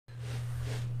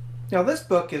Now, this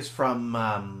book is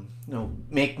from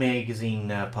Make Magazine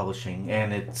Publishing,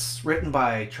 and it's written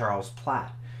by Charles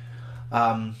Platt.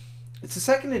 Um, it's the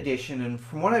second edition, and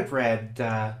from what I've read,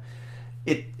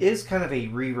 it is kind of a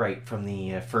rewrite from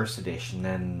the first edition,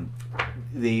 and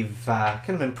they've kind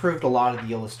of improved a lot of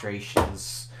the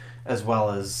illustrations as well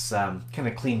as kind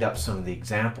of cleaned up some of the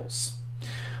examples.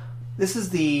 This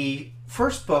is the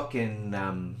first book in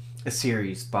a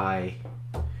series by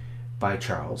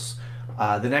Charles.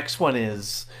 The next one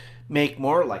is Make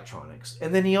More Electronics,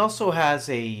 and then he also has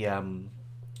an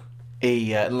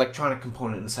electronic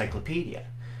component encyclopedia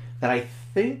that I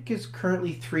think is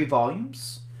currently 3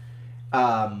 volumes.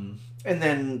 And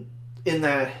then in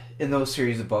those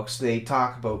series of books, they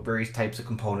talk about various types of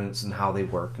components and how they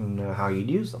work and how you'd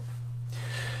use them.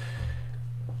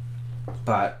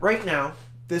 But right now,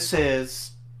 this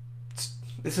is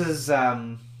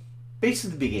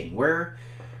basically the beginning, where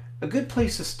a good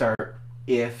place to start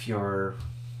if you're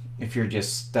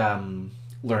just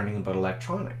learning about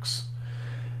electronics.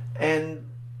 And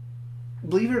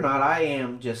believe it or not, I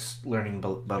am just learning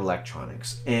about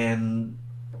electronics, and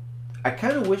I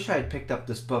kind of wish I had picked up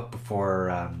this book before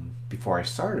I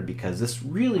started, because this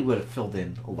really would have filled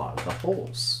in a lot of the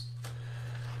holes.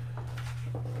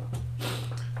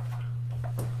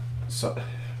 So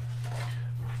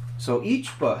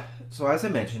each book. So as I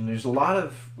mentioned, there's a lot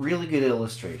of really good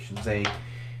illustrations. They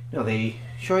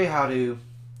show you how to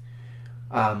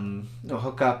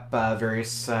hook up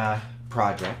various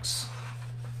projects,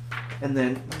 and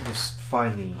then let me just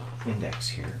find the index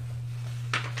here.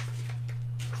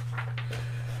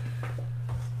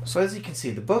 So as you can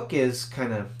see, the book is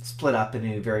kind of split up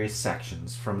into various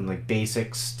sections, from like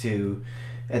basics to,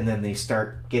 and then they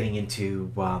start getting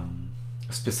into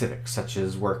specifics, such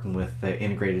as working with the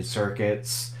integrated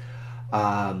circuits,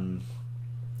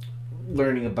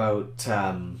 learning about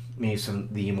maybe some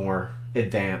of the more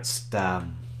advanced,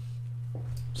 some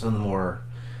of the more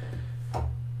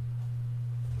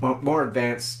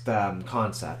advanced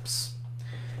concepts.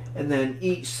 And then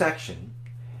each section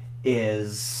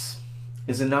is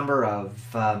a number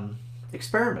of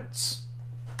experiments.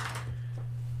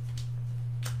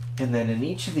 And then in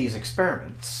each of these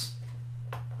experiments,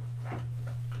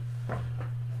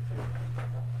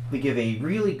 they give a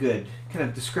really good kind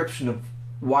of description of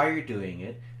why you're doing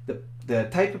it, the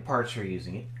type of parts you're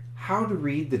using it, how to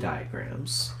read the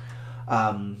diagrams.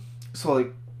 So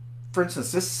like, for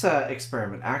instance, this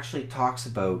experiment actually talks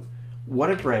about what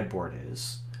a breadboard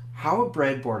is, how a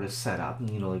breadboard is set up,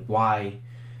 and like why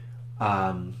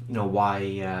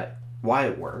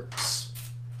it works.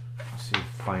 Let's see,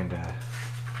 find a.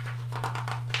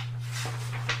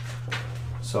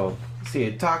 So see,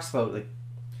 it talks about like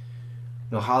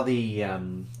how the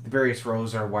various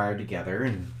rows are wired together,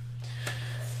 and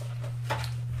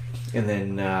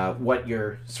then what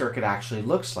your circuit actually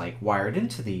looks like wired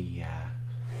into the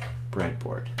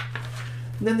breadboard.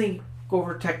 And then they go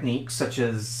over techniques such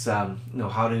as how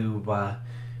to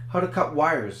cut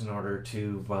wires in order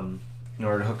to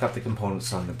hook up the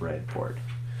components on the breadboard.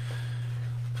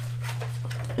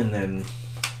 And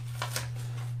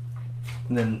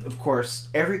then of course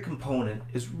every component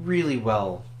is really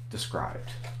well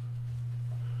described.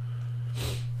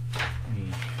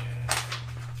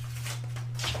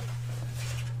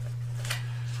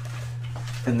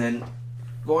 And then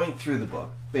going through the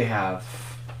book, they have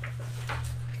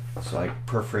like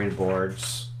perforated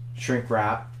boards, shrink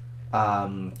wrap,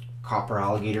 copper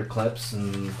alligator clips,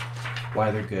 and why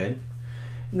they're good.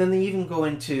 And then they even go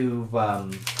into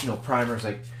primers,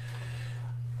 like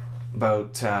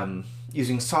about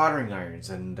using soldering irons,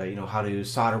 and how to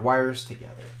solder wires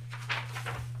together,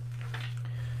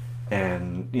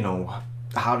 and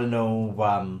how to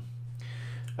know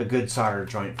a good solder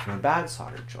joint from a bad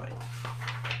solder joint.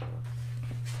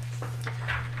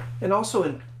 And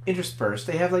also interspersed,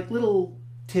 they have like little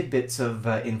tidbits of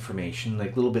information,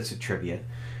 like little bits of trivia.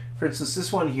 For instance,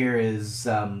 this one here is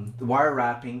the wire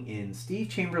wrapping in Steve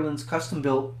Chamberlain's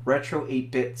custom-built retro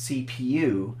 8-bit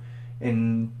CPU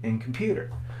and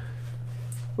computer,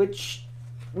 which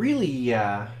really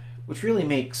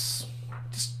makes,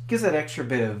 just gives that extra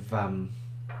bit of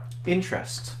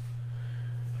interest.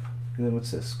 And then what's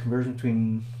this? Conversion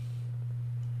between,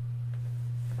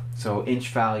 so inch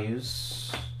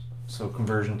values, so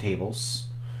conversion tables,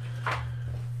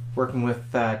 working with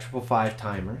 555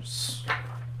 timers.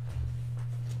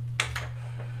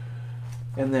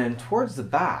 And then towards the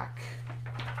back,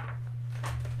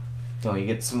 you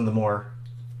get some of the more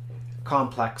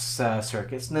complex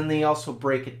circuits, and then they also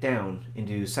break it down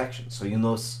into sections. So you'll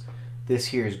notice this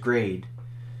here is grade,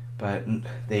 but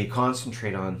they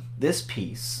concentrate on this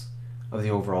piece of the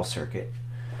overall circuit.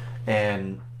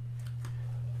 and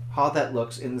how that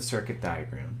looks in the circuit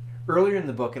diagram. Earlier in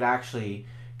the book, it actually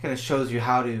kind of shows you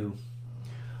how to,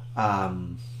 how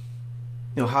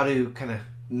to kind of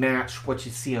match what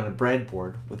you see on a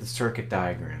breadboard with a circuit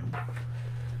diagram.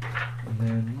 And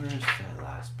then where's that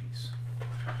last piece?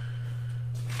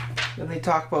 Then they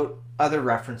talk about other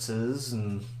references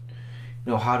and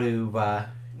how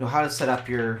to set up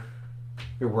your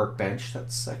workbench.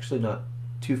 That's actually not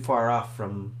too far off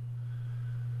from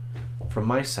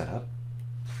my setup.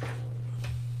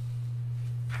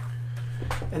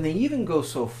 And they even go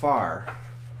so far,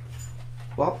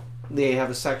 well, they have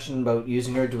a section about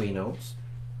using Arduinos,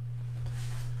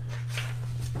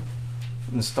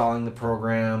 installing the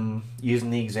program, using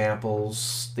the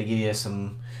examples. They give you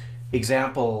some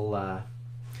example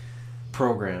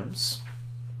programs,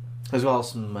 as well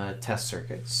as some test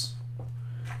circuits.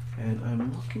 And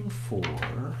I'm looking for,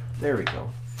 there we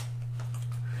go.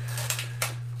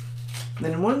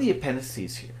 Then in one of the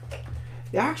appendices here,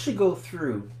 they actually go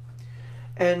through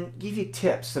and give you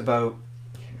tips about,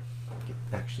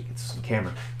 actually get this on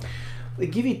camera. They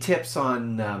give you tips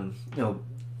on,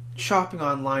 shopping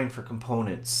online for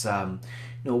components.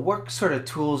 What sort of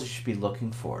tools you should be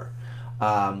looking for.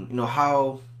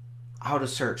 How to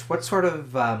search. What sort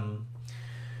of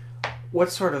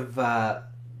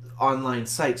online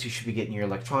sites you should be getting your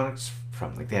electronics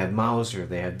from. Like they have Mauser,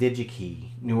 they have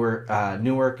DigiKey, Newark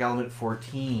Element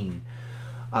 14.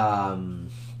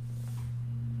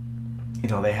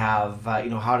 They have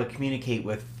how to communicate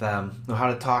with how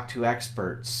to talk to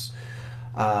experts.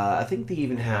 I think they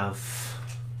even have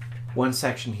one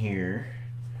section here.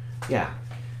 Yeah,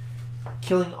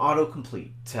 killing autocomplete.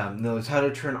 Knows how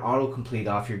to turn autocomplete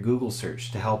off your Google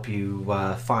search to help you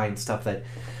find stuff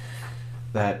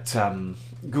that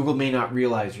Google may not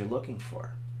realize you're looking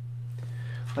for.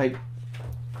 Like,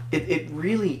 it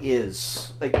really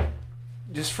is, like,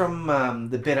 just from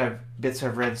the bits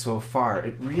I've read so far,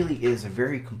 it really is a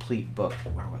very complete book.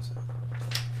 Where was it?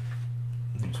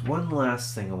 There's one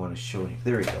last thing I want to show you.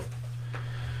 There we go.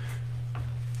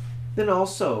 Then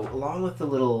also, along with the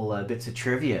little bits of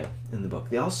trivia in the book,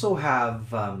 they also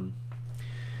have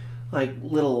like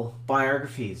little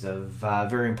biographies of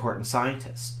very important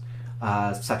scientists,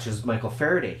 such as Michael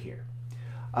Faraday here.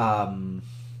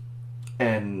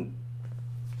 And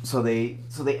so they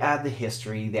add the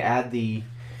history, they add the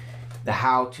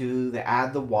how-to, they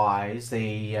add the whys,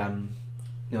 they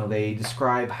they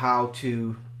describe how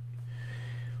to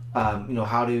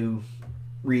how to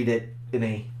read it in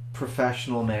a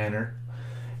professional manner,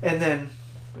 and then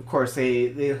of course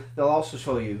they'll also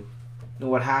show you,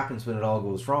 what happens when it all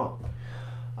goes wrong.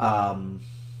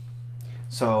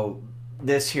 So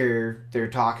this here they're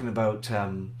talking about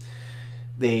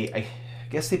I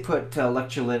guess they put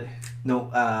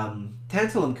tantalum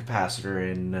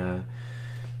capacitor in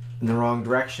the wrong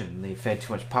direction. They fed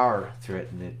too much power through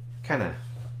it, and it kind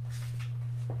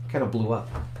of blew up.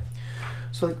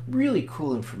 So like, really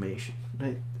cool information,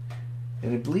 right?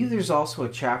 And I believe there's also a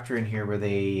chapter in here where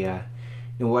they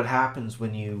what happens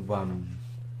when you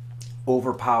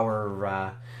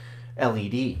overpower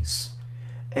LEDs.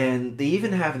 And they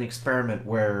even have an experiment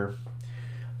where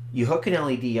you hook an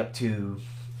LED up to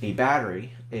a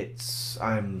battery.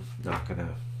 I'm not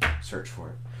gonna search for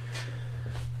it,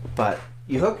 but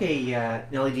you hook an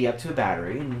LED up to a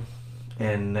battery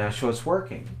and show it's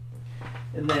working,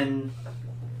 and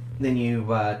then you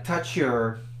touch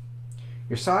your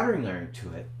soldering iron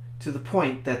to it to the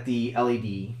point that the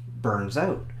LED burns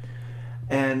out.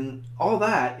 And all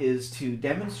that is to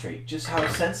demonstrate just how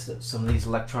sensitive some of these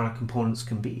electronic components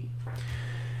can be.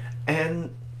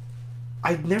 And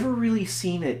I'd never really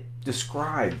seen it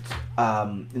described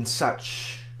in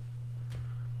such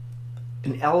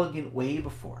an elegant way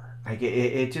before. Like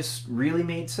it just really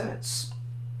made sense.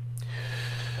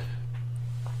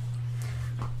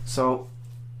 So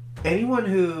anyone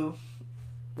who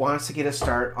wants to get a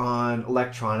start on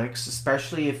electronics,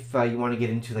 especially if you want to get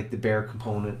into like the bare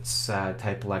components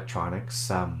type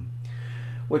electronics,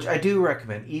 which I do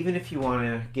recommend, even if you want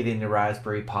to get into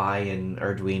Raspberry Pi and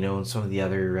Arduino and some of the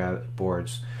other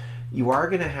boards, you are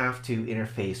going to have to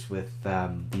interface with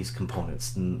these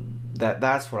components, and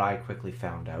that's what I quickly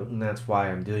found out, and that's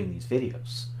why I'm doing these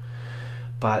videos.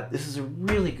 But this is a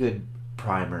really good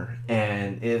primer,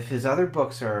 and if his other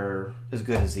books are as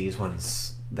good as these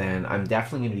ones, then I'm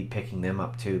definitely going to be picking them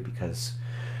up too, because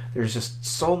there's just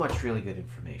so much really good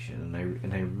information,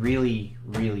 and I really,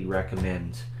 really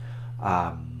recommend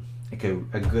like a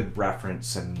good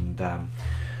reference and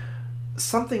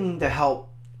something to help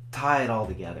tie it all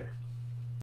together.